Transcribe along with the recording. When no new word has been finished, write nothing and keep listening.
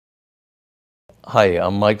Hi,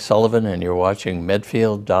 I'm Mike Sullivan, and you're watching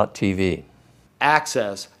Medfield.tv.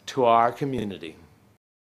 Access to our community.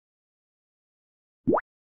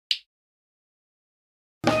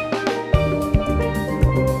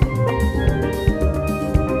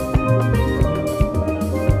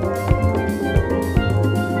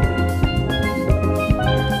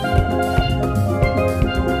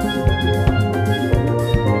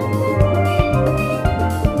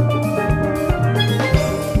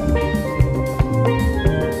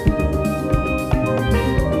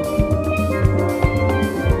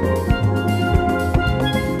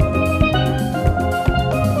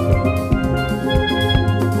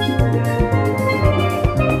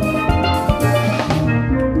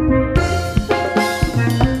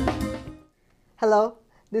 Hello,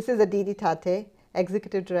 this is Aditi Tate,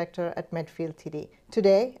 Executive Director at Medfield TD.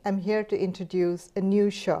 Today, I'm here to introduce a new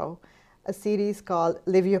show, a series called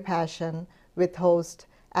Live Your Passion with host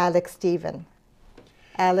Alex Stephen.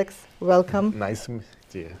 Alex, welcome. Nice to meet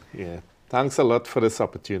you. Yeah. Thanks a lot for this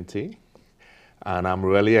opportunity. And I'm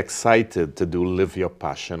really excited to do Live Your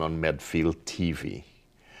Passion on Medfield TV.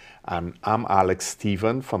 And I'm Alex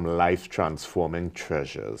Stephen from Life Transforming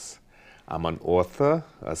Treasures. I'm an author,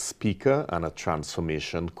 a speaker, and a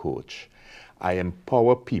transformation coach. I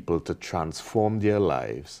empower people to transform their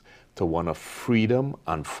lives to one of freedom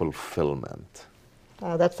and fulfillment.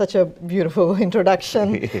 That's such a beautiful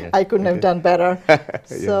introduction. Yeah. I couldn't have done better. Yeah.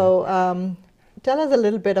 So tell us a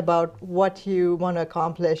little bit about what you want to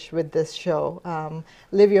accomplish with this show.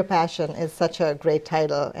 Live Your Passion is such a great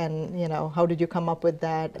title, and how did you come up with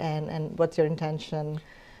that, and what's your intention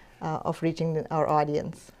of reaching our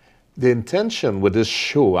audience? The intention with this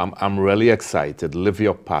show, I'm really excited, Live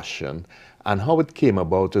Your Passion, and how it came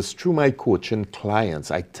about is through my coaching clients.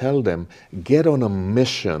 I tell them, get on a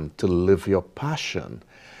mission to live your passion.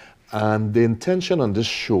 And the intention on this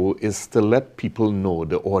show is to let people know,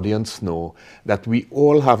 the audience know, that we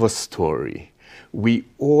all have a story. We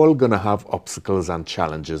all gonna have obstacles and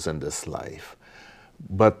challenges in this life.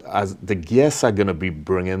 But as the guests are going to be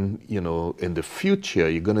bringing, in the future,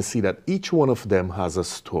 you're going to see that each one of them has a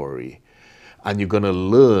story. And you're going to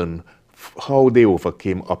learn how they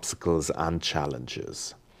overcame obstacles and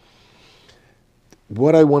challenges.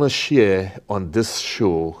 What I want to share on this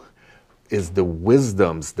show is the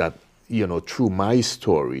wisdoms that, through my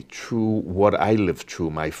story, through what I lived through,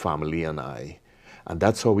 my family and I. And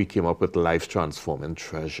that's how we came up with Life Transforming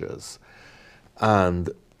Treasures. And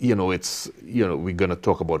we're going to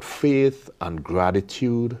talk about faith and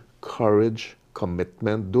gratitude, courage,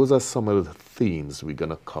 commitment. Those are some of the themes we're going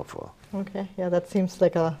to cover. Okay, yeah, that seems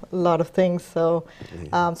like a lot of things. So,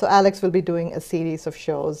 so Alex will be doing a series of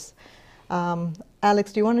shows.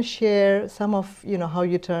 Alex, do you want to share some of how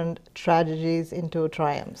you turned tragedies into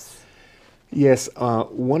triumphs? Yes,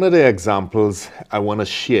 one of the examples I want to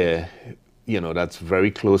share, that's very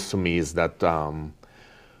close to me is that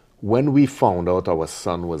when we found out our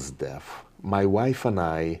son was deaf, my wife and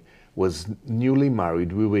I was newly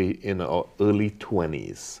married. We were in our early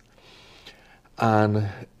 20s. And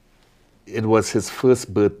it was his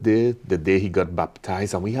first birthday, the day he got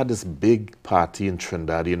baptized. And we had this big party in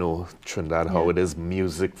Trinidad, Trinidad, how it is,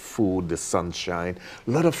 music, food, the sunshine,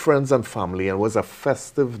 a lot of friends and family. And it was a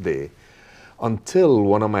festive day until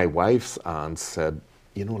one of my wife's aunts said,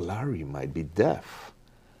 Larry might be deaf.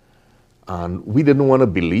 And we didn't want to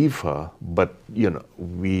believe her, but,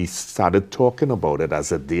 we started talking about it as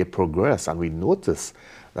the day progressed. And we noticed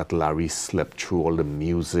that Larry slept through all the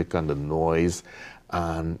music and the noise.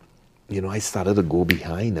 And, I started to go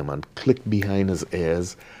behind him and click behind his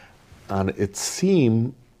ears. And it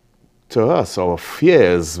seemed to us, our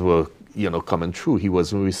fears were, coming true. He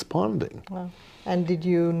wasn't responding. Wow. And did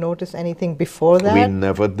you notice anything before that? We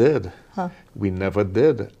never did. Huh. We never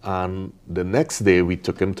did. And the next day we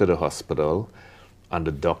took him to the hospital, and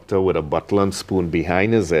the doctor with a bottle and spoon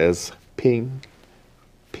behind his ears, ping,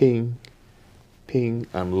 ping, ping,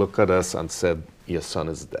 and looked at us and said, your son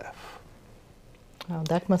is deaf. Wow,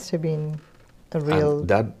 that must have been a real...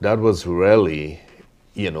 And that was really,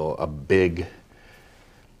 a big,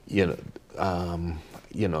 I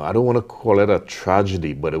don't want to call it a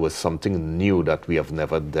tragedy, but it was something new that we have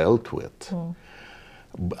never dealt with.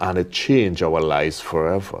 And it changed our lives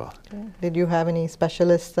forever. Okay. Did you have any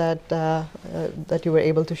specialists that that you were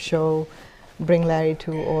able to bring Larry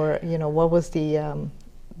to, or what was how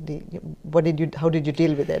did you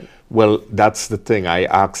deal with it? Well, that's the thing. I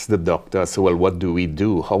asked the doctor, I said, well, what do we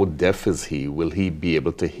do? How deaf is he? Will he be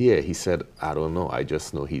able to hear? He said, I don't know. I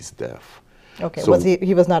just know he's deaf. Okay, So-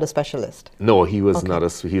 he was not a specialist? No, he was Okay.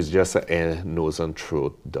 not. He's just an ear, nose, and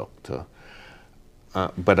throat doctor.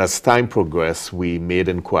 But as time progressed, we made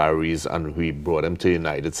inquiries and we brought him to the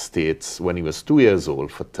United States when he was 2 years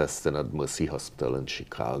old for testing at Mercy Hospital in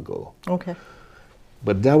Chicago. Okay.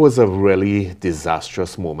 But that was a really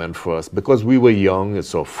disastrous moment for us because we were young.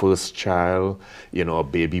 It's our first child, you know, a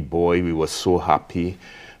baby boy. We were so happy.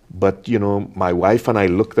 But, you know, my wife and I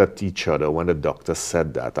looked at each other when the doctor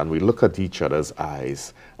said that, and we looked at each other's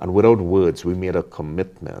eyes, and without words, we made a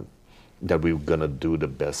commitment that we were going to do the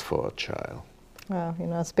best for our child. Well, you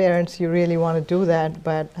know, as parents, you really want to do that,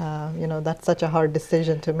 but, you know, that's such a hard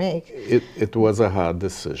decision to make. It was a hard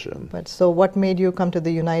decision. But so what made you come to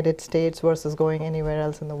the United States versus going anywhere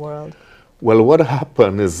else in the world? Well, what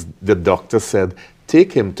happened is the doctor said,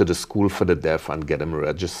 take him to the school for the deaf and get him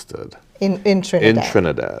registered. In Trinidad? In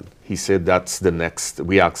Trinidad. He said, that's the next.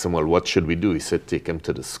 We asked him, well, what should we do? He said, take him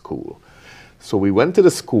to the school. So we went to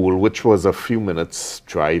the school, which was a few minutes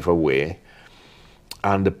drive away.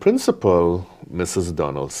 And the principal, Mrs.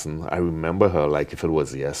 Donaldson, I remember her like if it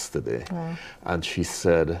was yesterday. Wow. And she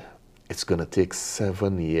said, it's going to take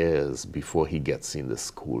 7 years before he gets in the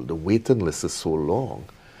school. The waiting list is so long.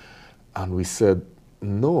 And we said,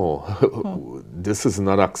 no, this is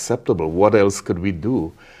not acceptable. What else could we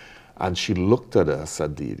do? And she looked at us,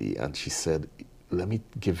 Aditi, and she said, let me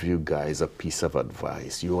give you guys a piece of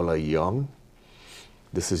advice. You all are young.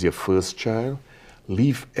 This is your first child.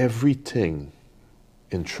 Leave everything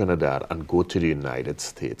in Trinidad and go to the United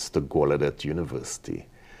States, to Gallaudet University.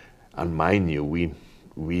 And mind you,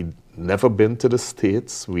 we'd never been to the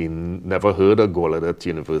States. We never heard of Gallaudet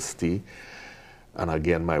University. And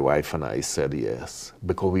again, my wife and I said yes,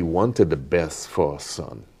 because we wanted the best for our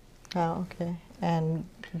son. Oh, okay. And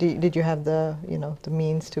did you have the, you know, the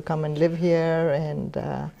means to come and live here? And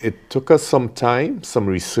it took us some time, some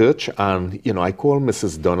research, and you know, I call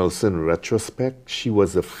Mrs. Donaldson in retrospect. She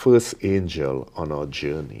was the first angel on our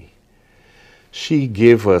journey. She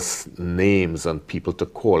gave us names and people to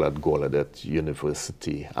call at Gallaudet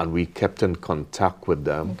University, and we kept in contact with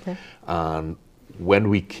them. Okay. And when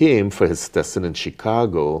we came for his testing in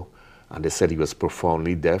Chicago, and they said he was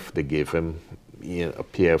profoundly deaf, they gave him, you know, a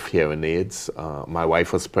pair of hearing aids. My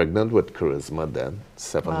wife was pregnant with Charisma then,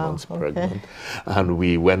 7 Wow, months okay. pregnant. And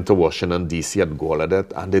we went to Washington, D.C. at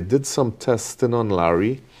Gallaudet, and they did some testing on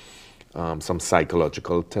Larry, some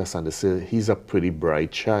psychological tests, and they said, he's a pretty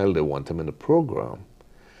bright child, they want him in the program.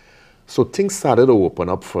 So things started to open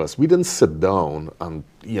up for us. We didn't sit down and,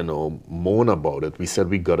 you know, moan about it. We said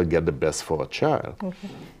we got to get the best for our child. okay.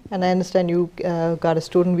 And I understand you got a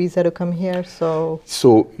student visa to come here, so...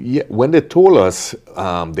 So yeah, when they told us,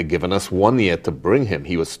 they given us 1 year to bring him.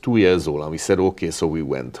 He was 2 years old, and we said, okay, so we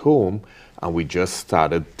went home, and we just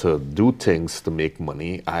started to do things to make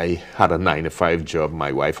money. I had a 9-to-5 job.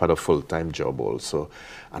 My wife had a full-time job also.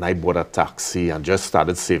 And I bought a taxi and just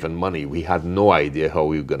started saving money. We had no idea how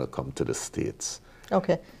we were going to come to the States.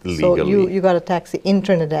 Okay. Legally. So you got a taxi in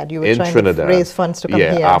Trinidad. You were In trying Trinidad. to raise funds to come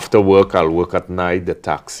yeah, here. after work, I'll work at night, the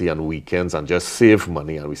taxi on weekends, and just save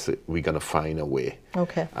money. And we said, we're going to find a way.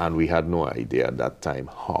 Okay. And we had no idea at that time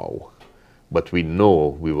how. But we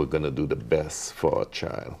know we were going to do the best for our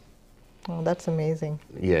child. Oh, that's amazing.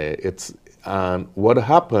 Yeah, and what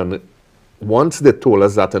happened, once they told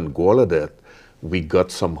us that in Gallaudet, we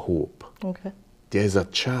got some hope. Okay. There's a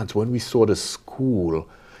chance. When we saw the school,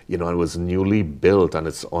 you know, it was newly built and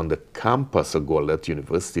it's on the campus of Gallaudet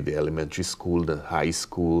University, the elementary school, the high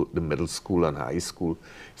school, the middle school and high school.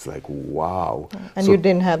 It's like, wow. And So you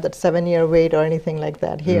didn't have that 7-year wait or anything like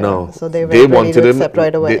that here. No. So they were ready to accept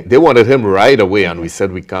right away. They wanted him right away, and we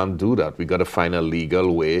said, we can't do that. We got to find a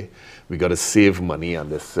legal way. We got to save money. And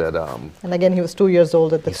they said, And again, he was 2 years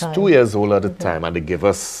old at the time. he's 2 years old at the time, and they gave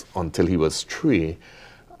us until he was 3.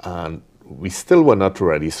 And we still were not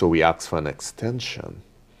ready, so we asked for an extension.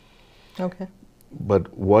 Okay.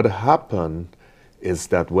 But what happened is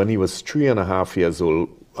that when he was 3.5 years old,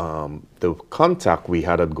 the contact we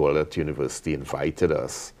had at Gallaudet University invited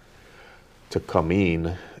us to come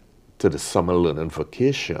in to the summer learning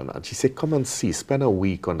vacation. And she said, come and see, spend a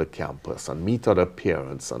week on the campus and meet other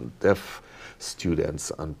parents and deaf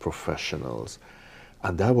students and professionals.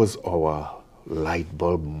 And that was our light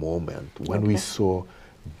bulb moment when we saw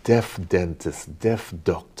deaf dentists, deaf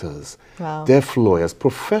doctors, Wow. deaf lawyers,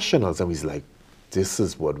 professionals. And we was like, this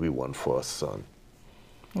is what we want for our son.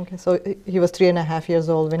 Okay. So he was 3.5 years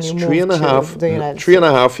old when you moved Three and a half, to the United three States.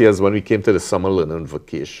 and a half years when we came to the summer learning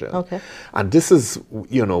vacation. Okay. And this is,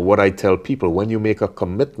 you know, what I tell people. When you make a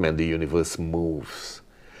commitment, the universe moves.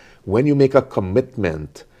 When you make a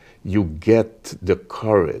commitment, you get the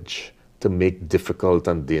courage to make difficult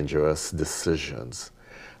and dangerous decisions.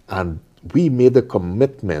 And we made the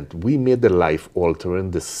commitment, we made the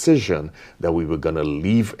life-altering decision that we were going to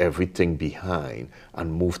leave everything behind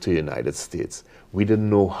and move to the United States. We didn't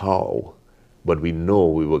know how, but we know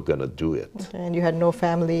we were going to do it. Okay, and you had no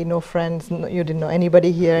family, no friends, you didn't know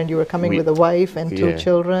anybody here, and you were coming We- with a wife and two yeah,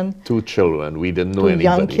 children. 2 children. We didn't know Two anybody.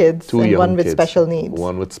 young kids Two and young one with kids, special needs.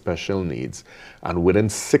 One with special needs. And within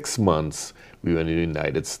 6 months, we were in the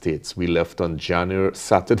United States. We left on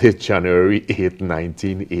Saturday, January 8,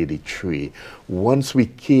 1983. Once we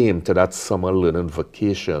came to that summer learning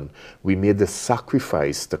vacation, we made the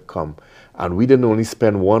sacrifice to come. And we didn't only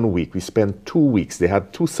spend 1 week, we spent 2 weeks. They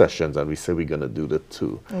had 2 sessions, and we said we're going to do the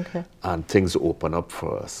 2. Okay. And things opened up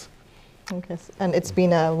for us. Okay. And it's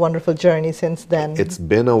been a wonderful journey since then. It's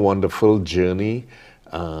been a wonderful journey.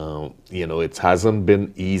 You know, it hasn't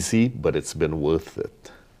been easy, but it's been worth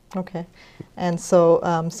it. Okay. And so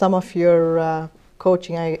some of your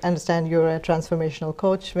coaching, I understand you're a transformational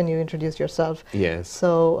coach when you introduce yourself. Yes.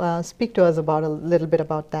 So speak to us about a little bit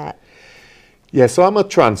about that. Yeah, so I'm a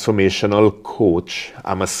transformational coach.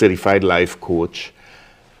 I'm a certified life coach.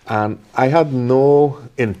 And I had no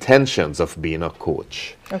intentions of being a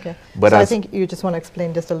coach. Okay. But so I as- think you just want to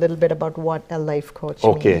explain just a little bit about what a life coach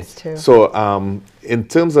Okay. means too. So in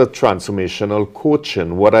terms of transformational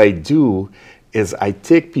coaching, what I do is I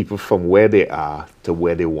take people from where they are to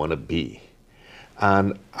where they want to be.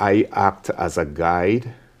 And I act as a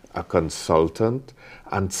guide, a consultant,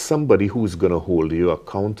 and somebody who's going to hold you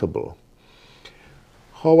accountable.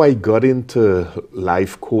 How I got into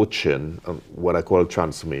life coaching, what I call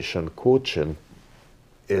transformation coaching,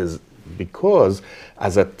 is because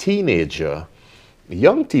as a teenager,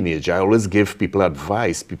 young teenager, I always give people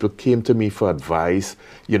advice. People came to me for advice,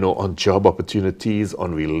 you know, on job opportunities,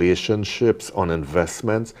 on relationships, on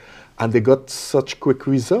investments, and they got such quick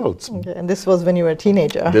results. Okay. And this was when you were a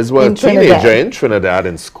teenager. This was in a teenager Trinidad. in Trinidad,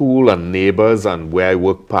 in school and neighbors, and where I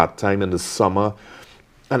work part-time in the summer.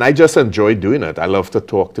 And I just enjoy doing it. I love to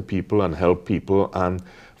talk to people and help people. And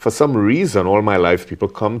for some reason, all my life, people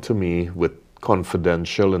come to me with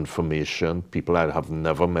confidential information, people I have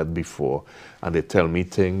never met before, and they tell me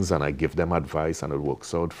things, and I give them advice, and it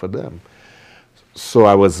works out for them. So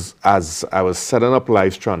as I was setting up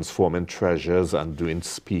Life Transforming Treasures and doing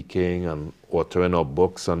speaking and authoring our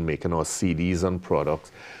books and making our CDs and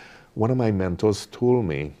products, one of my mentors told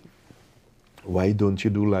me, "Why don't you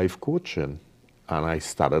do life coaching?" And I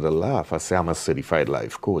started to laugh. I said, "I'm a certified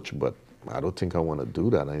life coach, but I don't think I want to do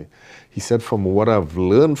that." He said, "From what I've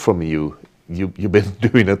learned from you, you've been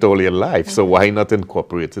doing it all your life, so why not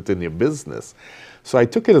incorporate it in your business?" So I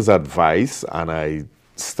took it as advice, and I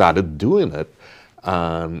started doing it.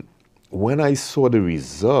 And when I saw the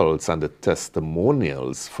results and the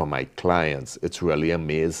testimonials from my clients, it's really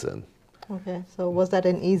amazing. Okay, so was that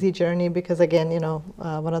an easy journey? Because again, you know,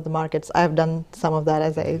 one of the markets, I've done some of that,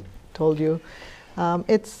 as I told you.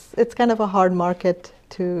 It's kind of a hard market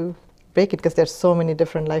to break it because there's so many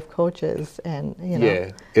different life coaches, and you know.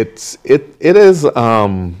 Yeah, it is.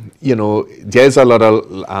 You know, there's a lot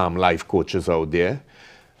of life coaches out there,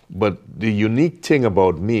 but the unique thing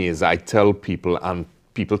about me is I tell people, and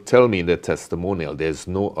people tell me in their testimonial, there's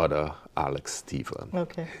no other Alex Stephen.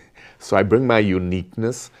 Okay. So I bring my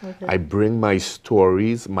uniqueness, Okay. I bring my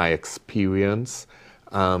stories, my experience,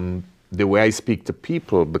 the way I speak to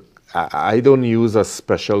people. But I don't use a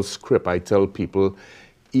special script. I tell people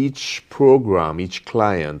each program, each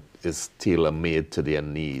client is tailor-made to their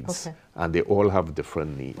needs. Okay. And they all have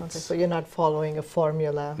different needs. Okay, so you're not following a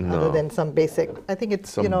formula No. other than some basic. I think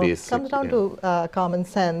it's Some you know basic, comes down yeah. to common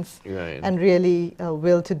sense Right. and really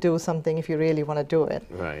will to do something if you really want to do it.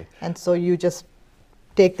 Right. And so you just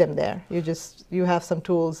take them there. You have some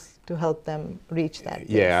tools to help them reach that.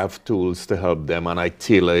 Yeah, I place. have tools to help them, and I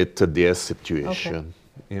tailor it to their situation.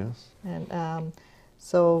 Yes. And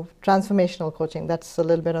so transformational coaching, that's a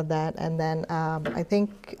little bit of that. And then I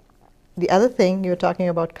think the other thing, you're talking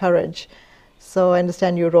about courage. So I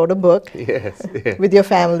understand you wrote a book Yes. Yeah. with your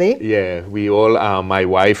family. Yeah, we all, my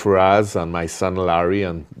wife Raz and my son Larry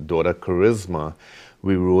and daughter Charisma,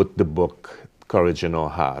 we wrote the book Courage in Our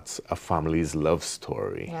Hearts, A Family's Love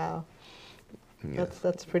Story. Wow.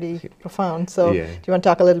 That's pretty profound. So Yeah. do you want to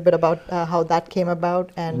talk a little bit about how that came about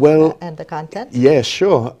and, Well, and the content? Yeah,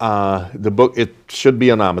 sure. The book, it should be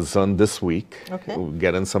on Amazon this week. Okay. We're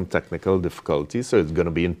getting some technical difficulties, so it's going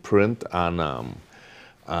to be in print and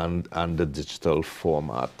the digital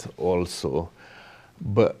format also.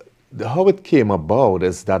 But how it came about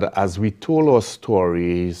is that as we told our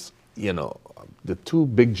stories, you know, the two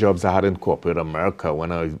big jobs I had in corporate America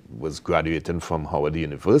when I was graduating from Howard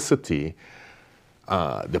University,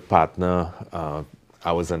 the partner,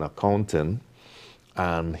 I was an accountant,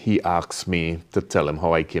 and he asked me to tell him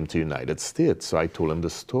how I came to the United States. So I told him the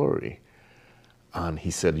story. And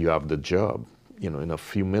he said, you have the job, in a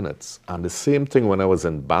few minutes. And the same thing when I was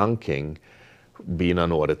in banking, being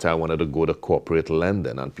an auditor, I wanted to go to corporate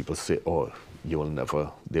lending. And people say, oh,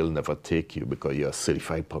 they'll never take you because you're a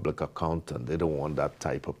certified public accountant. They don't want that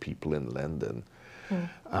type of people in lending.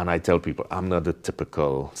 And I tell people, I'm not a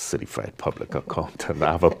typical certified public accountant.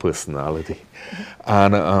 I have a personality.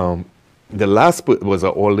 And the last was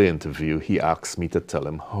an all-day interview. He asked me to tell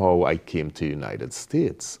him how I came to the United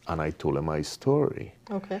States, and I told him my story.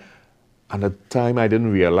 Okay. And at the time, I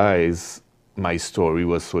didn't realize my story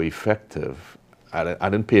was so effective. I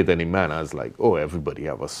didn't pay it any mind. I was like, oh, everybody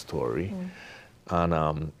have a story.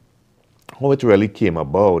 And how it really came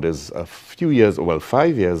about is 5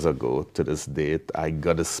 years ago to this date, I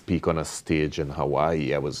got to speak on a stage in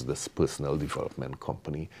Hawaii. I was this personal development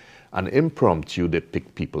company. And impromptu, they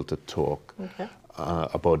pick people to talk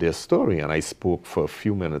about their story. And I spoke for a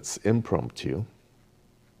few minutes impromptu.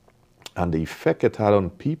 And the effect it had on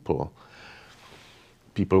people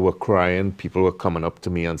were crying, people were coming up to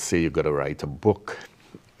me and say, you got to write a book.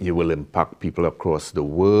 You will impact people across the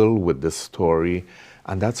world with this story.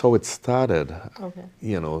 And that's how it started. Okay.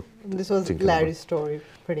 This was Larry's story,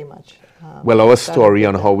 pretty much. Well, our story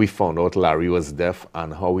on how we found out Larry was deaf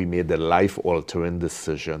and how we made the life-altering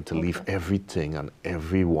decision to leave everything and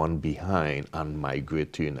everyone behind and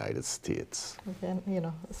migrate to the United States. Okay.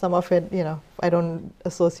 And, some of it, I don't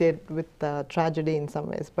associate with tragedy in some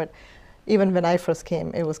ways, but even when I first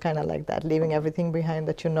came, it was kind of like that, leaving everything behind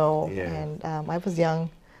that And I was young,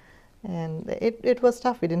 and it was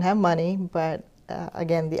tough. We didn't have money, but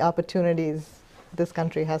again, the opportunities this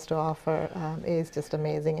country has to offer is just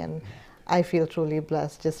amazing, and I feel truly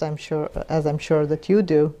blessed, I'm sure that you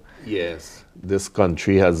do. Yes, this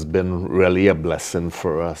country has been really a blessing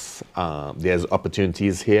for us. There's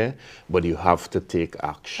opportunities here, but you have to take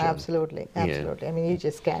action. Absolutely. I mean, you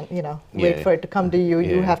just can't, wait for it to come to you.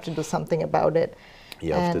 You have to do something about it.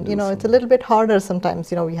 It's a little bit harder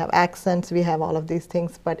sometimes. We have accents, we have all of these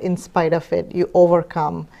things, but in spite of it, you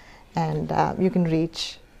overcome, and you can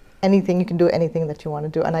reach anything. You can do anything that you want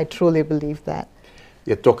to do, and I truly believe that.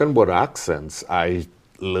 You're talking about accents. I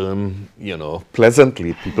learn,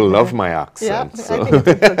 pleasantly. People love my accent. Yeah, so. I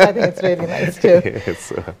think it's really nice too.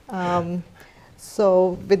 Yes.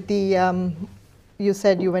 So with the, you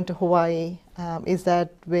said you went to Hawaii. Is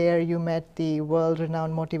that where you met the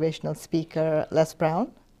world-renowned motivational speaker, Les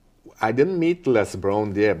Brown? I didn't meet Les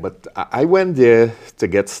Brown there, but I went there to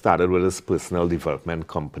get started with this personal development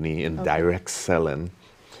company in direct selling.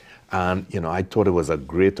 And, I thought it was a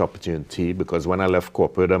great opportunity because when I left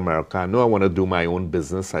corporate America, I know I want to do my own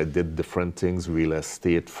business. I did different things, real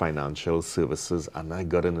estate, financial services, and I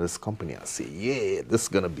got into this company. I say, yeah, this is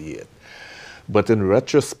going to be it. But in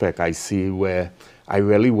retrospect, I see where I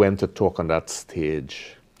really went to talk on that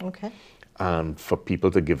stage. Okay. And for people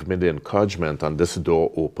to give me the encouragement, and this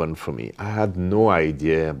door opened for me. I had no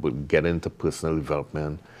idea about getting into personal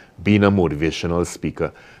development, being a motivational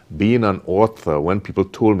speaker, being an author. When people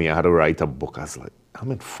told me I had to write a book, I was like,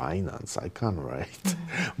 I'm in finance, I can't write.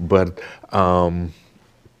 But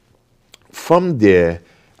from there,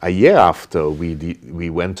 a year after, we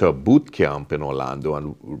went to a boot camp in Orlando,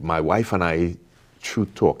 and my wife and I, through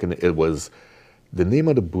talking, the name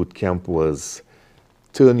of the boot camp was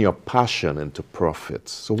Turn Your Passion into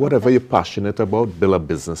Profits. So whatever you're passionate about, build a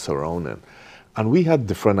business around it. And we had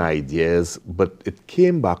different ideas, but it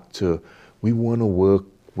came back to, we want to work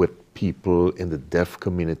with people in the deaf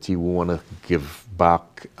community. We want to give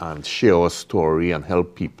back and share our story and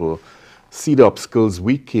help people see the obstacles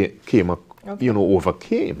we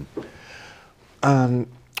overcame. And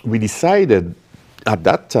we decided at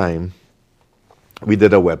that time, we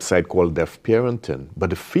did a website called Deaf Parenting.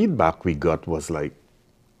 But the feedback we got was like,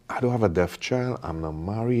 I don't have a deaf child, I'm not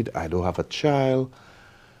married, I don't have a child.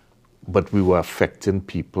 But we were affecting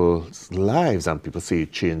people's lives, and people say, you're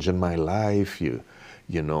changing my life, you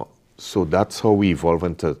know. So that's how we evolved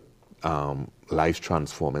into Life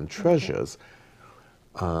Transforming Treasures.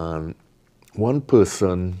 And one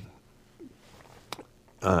person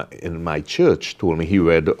in my church told me, he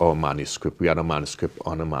read our manuscript. We had a manuscript,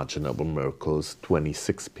 Unimaginable Miracles,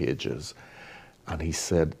 26 pages. And he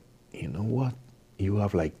said, you know what? You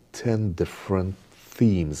have like 10 different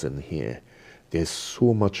themes in here. There's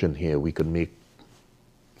so much in here. We could make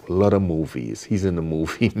a lot of movies. He's in the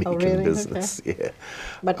movie making business. Okay. Yeah.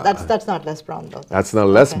 But that's not Les Brown, though. That's not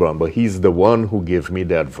Les Brown, but he's the one who gave me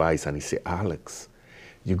the advice. And he said, Alex,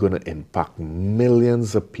 you're going to impact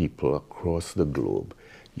millions of people across the globe.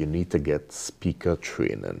 You need to get speaker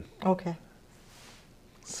training. Okay.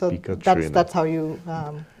 So speaker trainer. that's how you.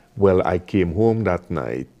 Well, I came home that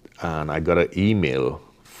night and I got an email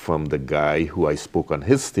from the guy who I spoke on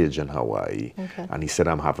his stage in Hawaii. Okay. And he said,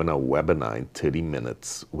 I'm having a webinar in 30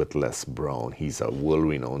 minutes with Les Brown. He's a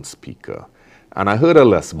world-renowned speaker. And I heard of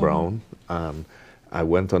Les Brown, and I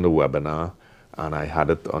went on the webinar, and I had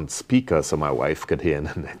it on speaker so my wife could hear in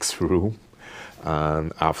the next room.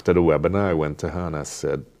 And after the webinar, I went to her and I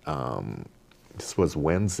said, this was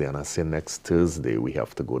Wednesday, and I said, next Thursday, we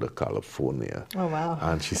have to go to California. Oh, wow.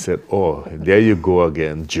 And she said, oh, there you go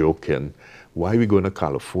again, joking. Why are we going to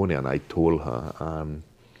California? And I told her,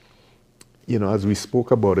 you know, as we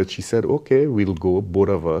spoke about it, she said, okay, we'll go, both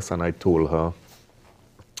of us. And I told her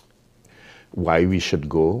why we should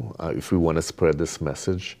go if we want to spread this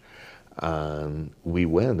message. And we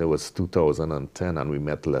went. It was 2010, and we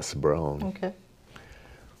met Les Brown. Okay.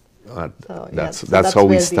 That's how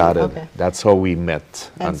we started. Okay. That's how we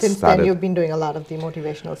met. And since then, you've been doing a lot of the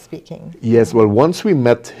motivational speaking. Yes. Well, once we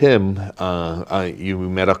met him, we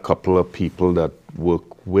met a couple of people that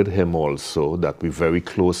work with him also that we're very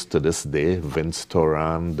close to this day. Vince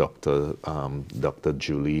Toran, Dr.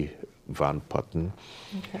 Julie Van Putten.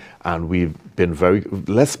 Okay. And we've been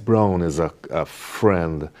Les Brown is a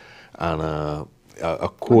friend and a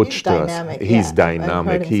coach to us. He's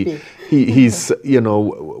dynamic. He's, you know,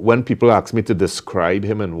 when people ask me to describe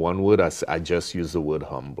him in one word, I just use the word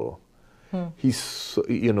humble. He's,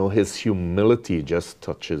 you know, his humility just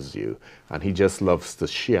touches you, and he just loves to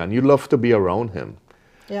share, and you love to be around him.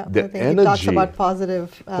 Yeah, I think he talks about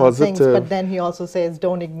positive things, but then he also says,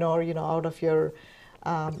 don't ignore, you know, out of your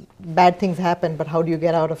bad things happen, but how do you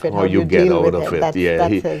get out of it? How you get out of it?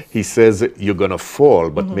 Yeah, he says you're going to fall,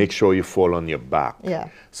 but make sure you fall on your back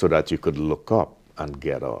so that you could look up and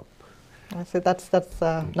get up. I said that's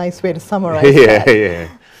a nice way to summarize that. Yeah.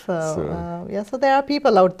 So there are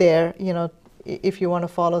people out there, you know, if you want to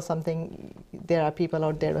follow something, there are people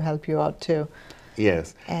out there to help you out too.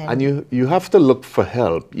 Yes, and you have to look for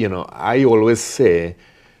help. You know, I always say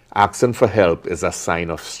asking for help is a sign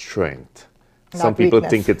of strength. Some people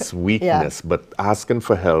think it's weakness, but asking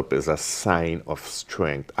for help is a sign of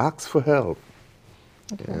strength. Ask for help.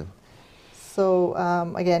 Okay. Yeah. So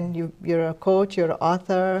again, you're a coach, you're an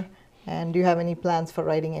author, and do you have any plans for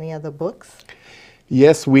writing any other books?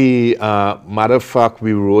 Yes, matter of fact,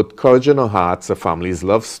 we wrote Courage in Our Hearts, A Family's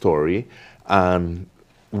Love Story, and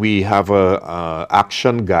we have a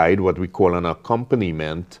action guide, what we call an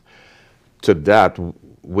accompaniment to that,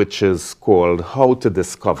 which is called How to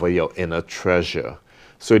Discover Your Inner Treasure.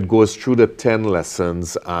 So it goes through the 10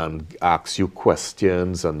 lessons and asks you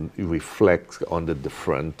questions and reflects on the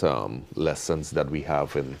different lessons that we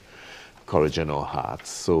have in Courage in Our Hearts.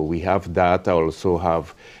 So we have that. I also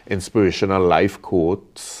have Inspirational Life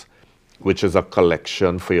Quotes, which is a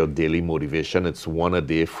collection for your daily motivation. It's one a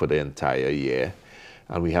day for the entire year.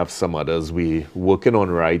 And we have some others we're working on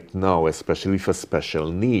right now, especially for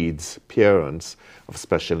special needs parents of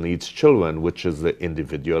special needs children, which is the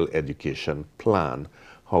individual education plan,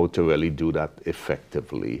 how to really do that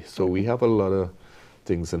effectively. So we have a lot of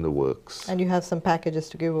things in the works. And you have some packages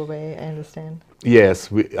to give away, I understand. Yes,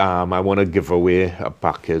 I want to give away a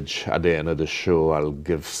package at the end of the show. I'll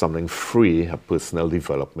give something free, a personal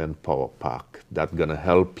development power pack that's going to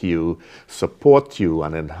help you, support you,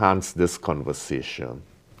 and enhance this conversation.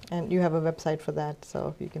 And you have a website for that,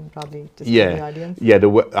 so you can probably just tell the audience. Yeah,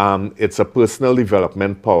 it's a personal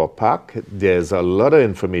development power pack. There's a lot of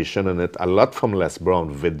information in it, a lot from Les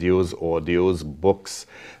Brown, videos, audios, books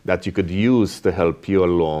that you could use to help you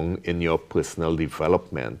along in your personal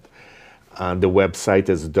development. And the website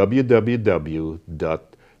is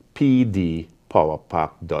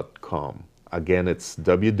www.pdpowerpack.com. Again, it's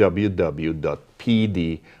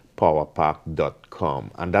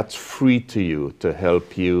www.pdpowerpack.com. And that's free to you to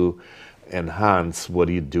help you enhance what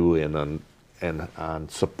you're doing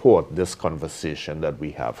and support this conversation that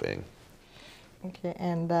we're having. Okay,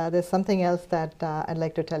 and there's something else that I'd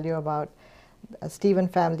like to tell you about. Stephen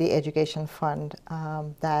Family Education Fund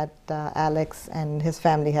that Alex and his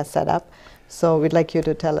family has set up. So we'd like you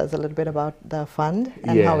to tell us a little bit about the fund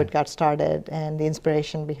and how it got started and the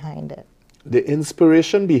inspiration behind it. The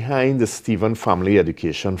inspiration behind the Stephen Family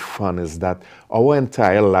Education Fund is that our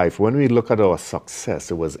entire life, when we look at our success,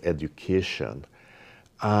 it was education.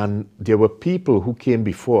 And there were people who came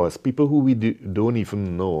before us, people who we don't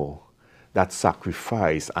even know, that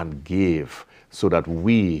sacrificed and gave so that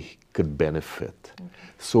we could benefit. Okay.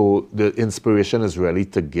 So the inspiration is really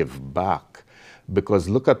to give back. Because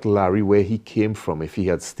look at Larry, where he came from. If he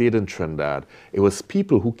had stayed in Trinidad, it was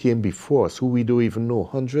people who came before us who we don't even know,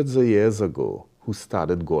 hundreds of years ago, who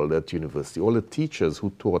started Gallaudet University, all the teachers who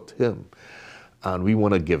taught him. And we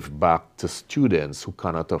want to give back to students who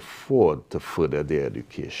cannot afford to further their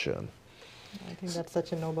education. I think that's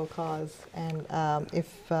such a noble cause. And how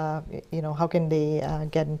can they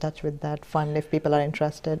get in touch with that fund if people are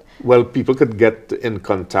interested? Well, people could get in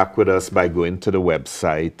contact with us by going to the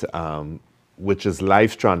website, which is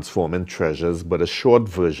Life Transforming Treasures, but a short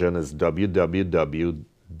version is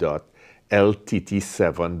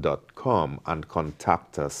www.ltt7.com, and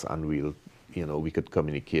contact us, and we could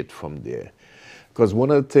communicate from there. Because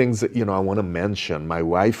one of the things that, I want to mention, my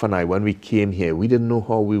wife and I, when we came here, we didn't know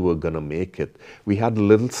how we were going to make it. We had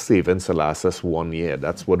little savings to last us 1 year.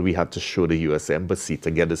 That's what we had to show the U.S. Embassy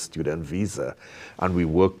to get a student visa. And we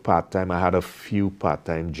worked part-time. I had a few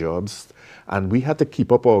part-time jobs. And we had to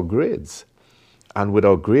keep up our grades. And with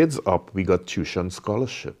our grades up, we got tuition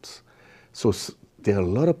scholarships. So there are a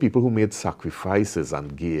lot of people who made sacrifices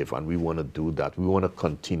and gave, and we want to do that. We want to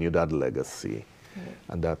continue that legacy.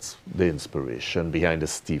 And that's the inspiration behind the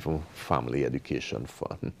Stephen Family Education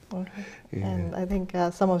Fund. Okay. Yeah. And I think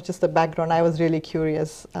some of just the background, I was really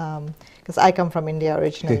curious because I come from India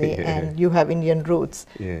originally and you have Indian roots,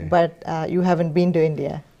 but you haven't been to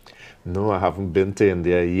India. No, I haven't been to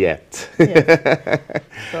India yet. Yes.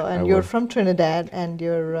 So, and you're from Trinidad, and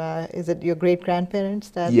is it your great-grandparents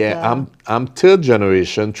that? Yeah, I'm third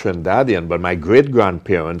generation Trinidadian, but my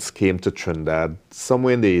great-grandparents came to Trinidad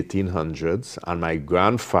somewhere in the 1800s, and my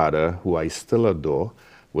grandfather, who I still adore,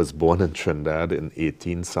 was born in Trinidad in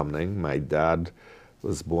 18-something. My dad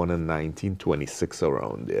was born in 1926,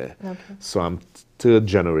 around there. Okay. So I'm third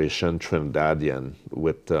generation Trinidadian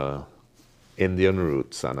with Indian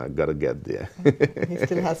roots, and I gotta get there. He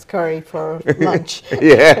still has curry for lunch.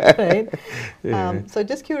 Yeah. Right? Yeah. So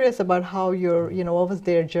just curious about how what was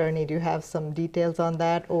their journey? Do you have some details on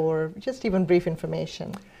that, or just even brief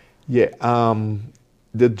information? Yeah.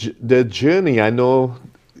 The journey, I know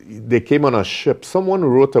they came on a ship. Someone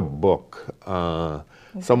wrote a book.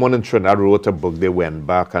 Someone in Trinidad wrote a book. They went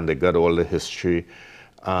back and they got all the history.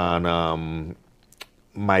 And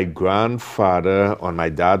my grandfather on my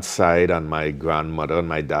dad's side and my grandmother on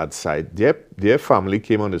my dad's side, their family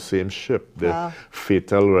came on the same ship. The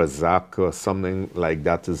Fatal Razak or something like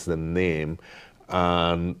that is the name.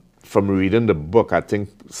 And from reading the book, I think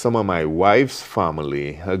some of my wife's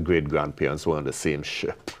family, her great-grandparents were on the same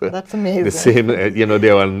ship. That's amazing. The same,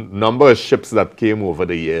 there were a number of ships that came over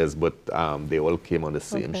the years, but they all came on the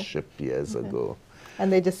same ship years ago. And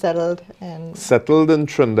they just settled and... Settled in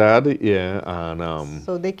Trinidad, yeah. And,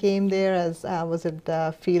 so they came there as, was it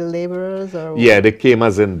field laborers or... Yeah, they came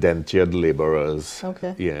as indentured laborers.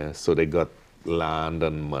 Okay. Yeah, so they got land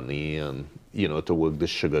and money and, to work the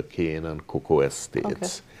sugar cane and cocoa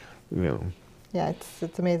estates. Okay. Yeah,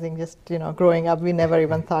 it's amazing. Just, growing up, we never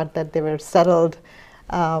even thought that they were settled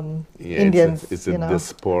Indians. It's a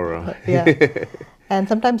diaspora. Yeah. And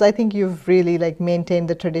sometimes I think you've really maintained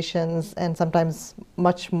the traditions, and sometimes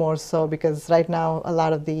much more so, because right now a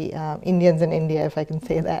lot of the Indians in India, if I can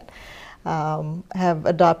say that, have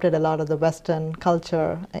adopted a lot of the Western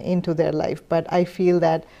culture into their life. But I feel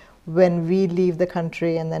that when we leave the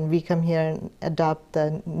country and then we come here and adopt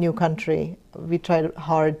the new country, we try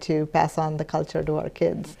hard to pass on the culture to our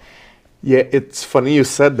kids. Yeah, it's funny you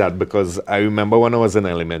said that, because I remember when I was in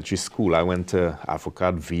elementary school, I went to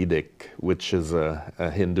Avocat Vedic, which is a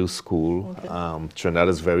Hindu school. Okay. Trinidad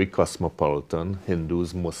is very cosmopolitan.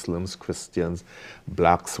 Hindus, Muslims, Christians,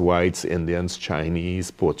 blacks, whites, Indians,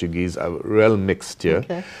 Chinese, Portuguese, a real mixture.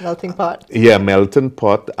 Okay, melting pot. Yeah, melting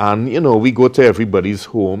pot. And, we go to everybody's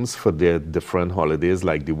homes for their different holidays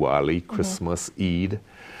like Diwali, Christmas, Eid.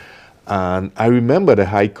 And I remember the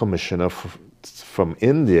High Commissioner from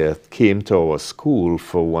India came to our school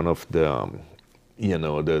for one of the,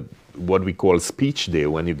 what we call speech day,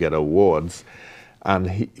 when you get awards.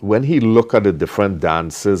 And when he looked at the different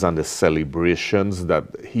dances and the celebrations, that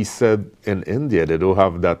he said, in India, they don't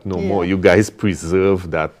have that no more. You guys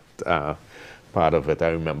preserve that part of it. I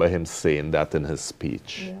remember him saying that in his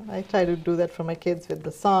speech. Yeah, I try to do that for my kids with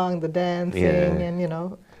the song, the dancing,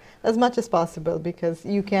 and, as much as possible, because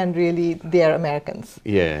you can really, they are Americans.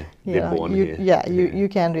 Yeah, they're born here. Yeah, you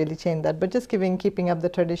can really change that. But just keeping up the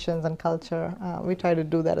traditions and culture, we try to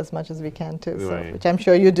do that as much as we can too, so, which I'm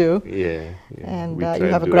sure you do. Yeah. And you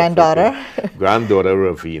have a granddaughter. Granddaughter,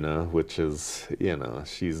 Ravina, which is,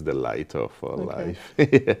 she's the light of our life.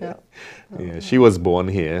 Yeah, she was born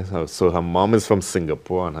here. So her mom is from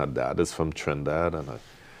Singapore and her dad is from Trinidad, and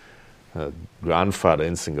her grandfather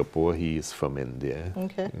in Singapore, he is from India.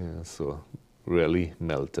 Okay. Yeah, so really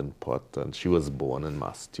melting pot, and she was born in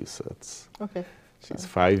Massachusetts. Okay. She's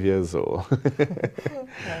 5 years old.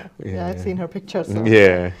 Yeah, I've seen her picture. So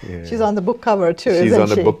Yeah, yeah. she's on the book cover too, She's isn't on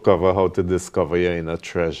the she? book cover, How to Discover Your Inner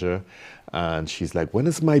Treasure. And she's like, when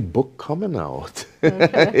is my book coming out?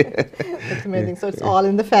 Okay. That's amazing. So it's all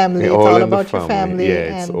in the family. Yeah, It's all all in the about your family. family.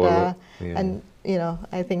 Yeah, it's and all uh, and you know,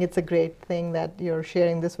 I think it's a great thing that you're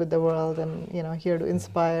sharing this with the world, and you know, here to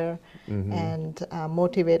inspire and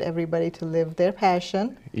motivate everybody to live their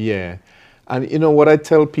passion. Yeah. And you know, what I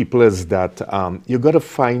tell people is that you got to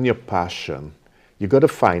find your passion. You got to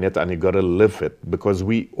find it and you got to live it, because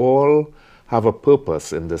we all have a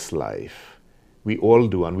purpose in this life. We all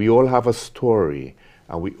do, and we all have a story,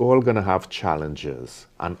 and we all going to have challenges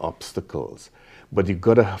and obstacles. But you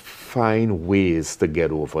got to find ways to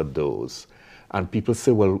get over those. And people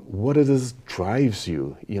say, well, what it is drives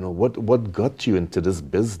you? You know, what got you into this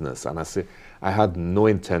business? And I say, I had no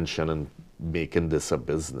intention in making this a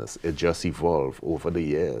business. It just evolved over the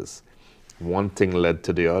years. One thing led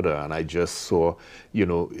to the other, and I just saw, you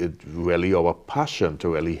know, it really our passion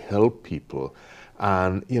to really help people.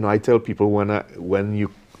 And you know, I tell people,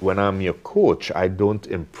 when I'm your coach, I don't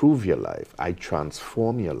improve your life, I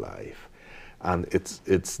transform your life, and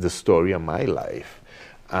it's the story of my life.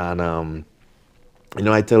 And you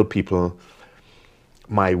know, I tell people,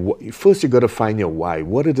 first you got to find your why.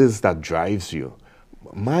 What it is that drives you.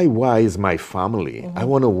 My why is my family. I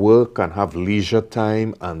want to work and have leisure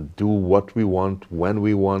time and do what we want, when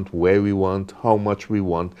we want, where we want, how much we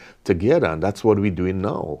want together, and that's what we're doing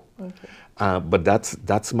now. Okay. But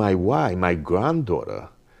that's my why. My granddaughter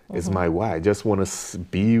is my why. I just want to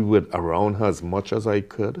be around her as much as I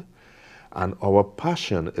could, and our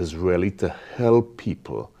passion is really to help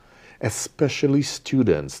people, especially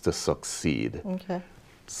students, to succeed. Okay.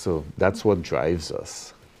 So that's what drives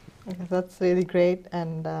us. Okay, that's really great,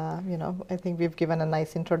 and you know, I think we've given a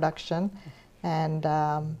nice introduction, and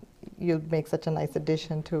you'll make such a nice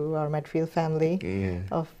addition to our Medfield family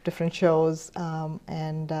of different shows.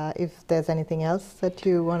 And if there's anything else that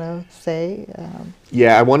you want to say.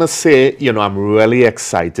 Yeah, I want to say, you know, I'm really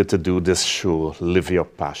excited to do this show, Live Your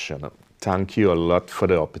Passion. Thank you a lot for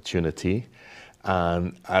the opportunity.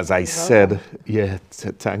 And as I said,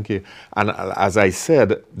 thank you. And as I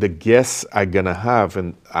said, the guests I'm going to have,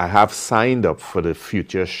 and I have signed up for the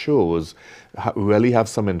future shows, really have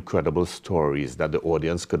some incredible stories that the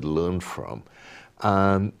audience could learn from.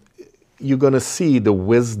 And you're going to see the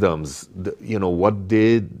wisdoms, you know, what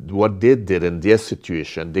they did in their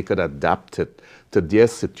situation. They could adapt it to their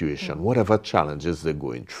situation, whatever challenges they're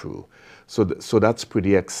going through. So that's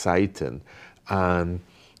pretty exciting. And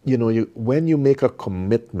you know, when you make a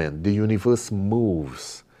commitment, the universe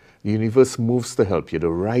moves. The universe moves to help you. The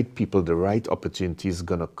right people, the right opportunities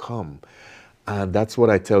gonna come. And that's what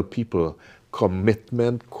I tell people.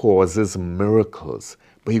 Commitment causes miracles.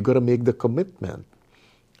 But you gotta make the commitment.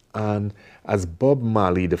 And as Bob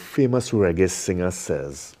Marley, the famous reggae singer,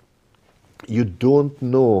 says, you don't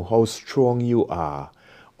know how strong you are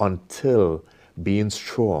until being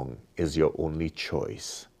strong is your only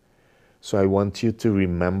choice. So I want you to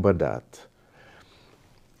remember that.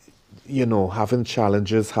 You know, having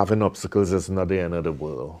challenges, having obstacles is not the end of the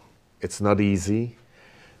world. It's not easy,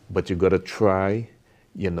 but you got to try.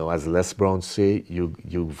 You know, as Les Brown say,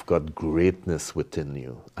 you've got greatness within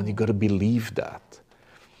you, and you got to believe that.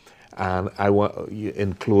 And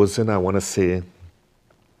in closing, I want to say,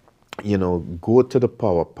 you know, go to the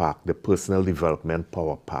Power Pack, the Personal Development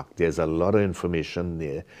Power Pack. There's a lot of information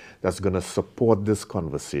there that's going to support this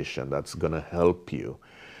conversation, that's going to help you.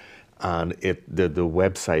 And the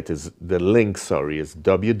website is, the link, is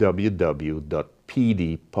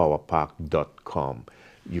www.pdpowerpack.com.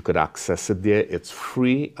 You could access it there. It's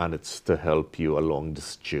free, and it's to help you along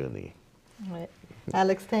this journey. Right.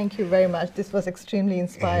 Alex, thank you very much. This was extremely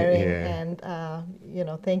inspiring, and you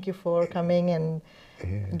know, thank you for coming and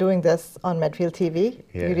doing this on Medfield TV.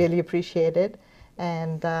 We really appreciate it.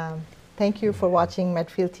 And thank you for watching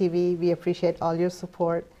Medfield TV. We appreciate all your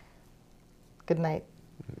support. Good night.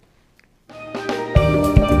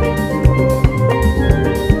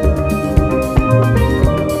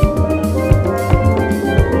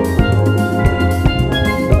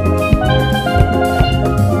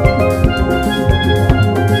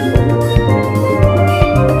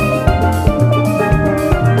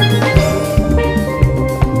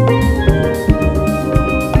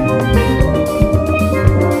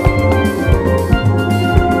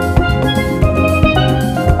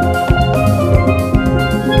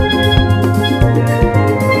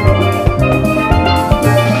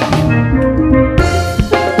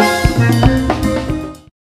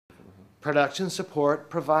 Production support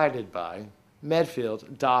provided by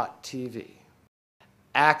Medfield.tv.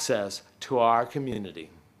 access to our community.